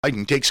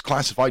Biden takes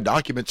classified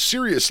documents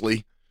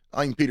seriously.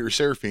 I'm Peter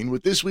Serafine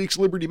with this week's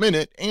Liberty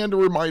Minute and a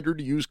reminder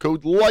to use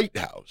code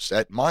LIGHTHOUSE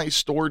at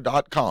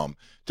mystore.com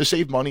to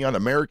save money on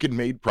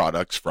American-made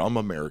products from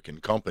American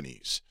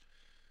companies.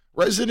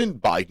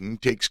 President Biden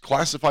takes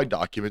classified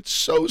documents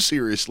so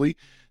seriously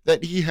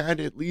that he had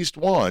at least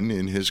one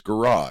in his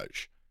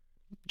garage.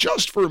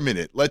 Just for a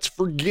minute, let's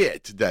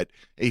forget that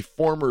a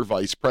former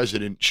vice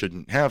president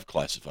shouldn't have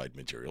classified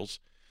materials.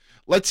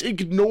 Let's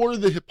ignore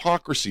the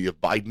hypocrisy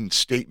of Biden's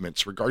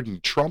statements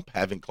regarding Trump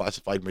having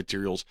classified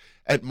materials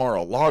at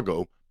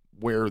Mar-a-Lago,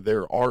 where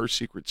there are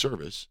Secret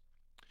Service.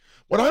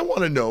 What I want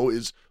to know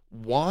is,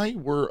 why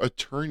were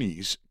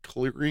attorneys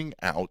clearing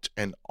out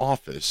an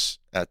office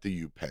at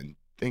the UPenn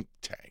think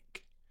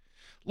tank?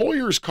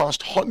 Lawyers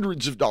cost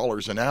hundreds of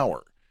dollars an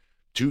hour.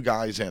 2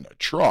 guys and a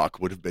truck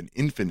would have been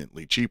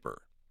infinitely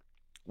cheaper.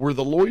 Were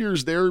the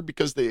lawyers there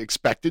because they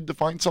expected to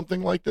find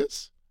something like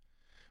this?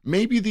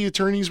 Maybe the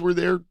attorneys were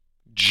there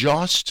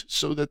just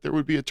so that there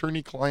would be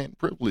attorney-client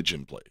privilege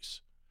in place.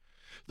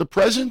 The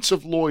presence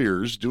of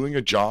lawyers doing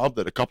a job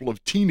that a couple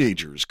of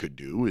teenagers could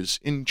do is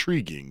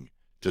intriguing,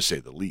 to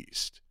say the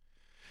least.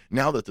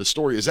 Now that the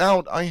story is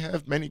out, I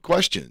have many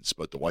questions,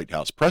 but the White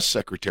House press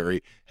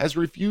secretary has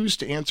refused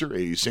to answer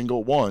a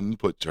single one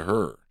put to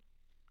her.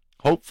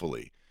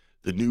 Hopefully,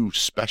 the new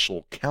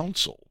special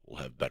counsel will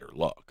have better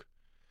luck.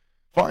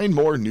 Find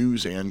more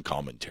news and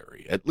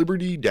commentary at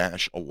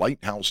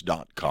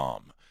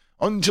liberty-lighthouse.com.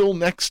 Until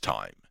next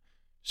time,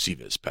 si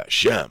vis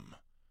pacem,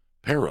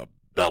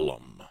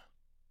 parabellum.